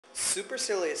Super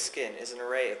Cilia Skin is an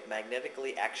array of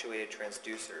magnetically actuated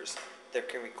transducers that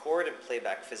can record and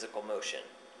playback physical motion.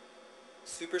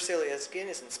 Super Cilia Skin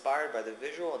is inspired by the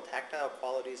visual and tactile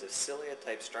qualities of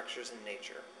cilia-type structures in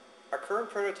nature. Our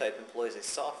current prototype employs a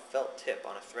soft felt tip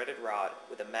on a threaded rod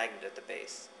with a magnet at the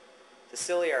base. The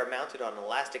cilia are mounted on an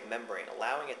elastic membrane,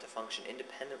 allowing it to function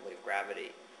independently of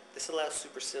gravity. This allows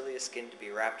Super Cilia Skin to be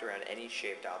wrapped around any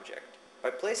shaped object. By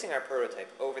placing our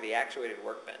prototype over the actuated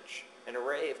workbench, an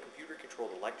array of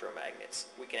computer-controlled electromagnets,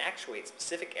 we can actuate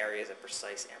specific areas at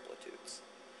precise amplitudes.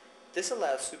 This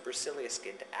allows Super Cilia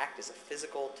Skin to act as a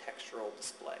physical, textural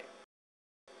display.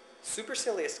 Super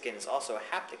Cilia Skin is also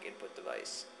a haptic input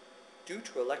device. Due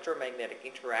to electromagnetic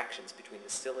interactions between the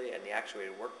cilia and the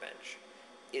actuated workbench,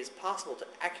 it is possible to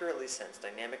accurately sense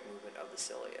dynamic movement of the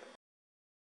cilia.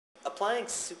 Applying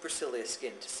Super Cilia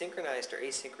Skin to synchronized or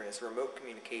asynchronous remote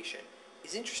communication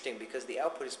is interesting because the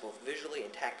output is both visually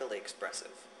and tactilely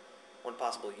expressive. One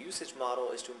possible usage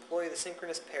model is to employ the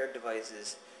synchronous paired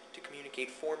devices to communicate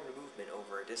form and movement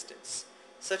over a distance.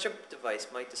 Such a device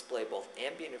might display both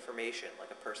ambient information,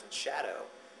 like a person's shadow,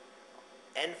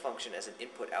 and function as an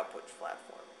input-output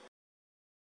platform.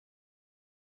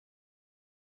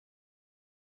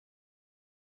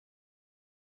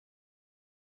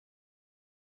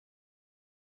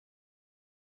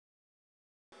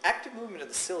 Active movement of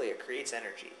the cilia creates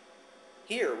energy.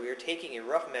 Here we are taking a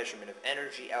rough measurement of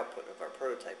energy output of our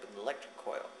prototype with an electric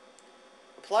coil.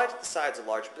 Applied to the sides of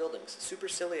large buildings, Super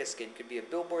Cilia Skin could be a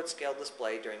billboard-scale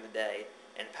display during the day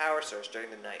and a power source during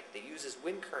the night that uses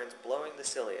wind currents blowing the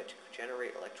cilia to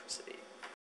generate electricity.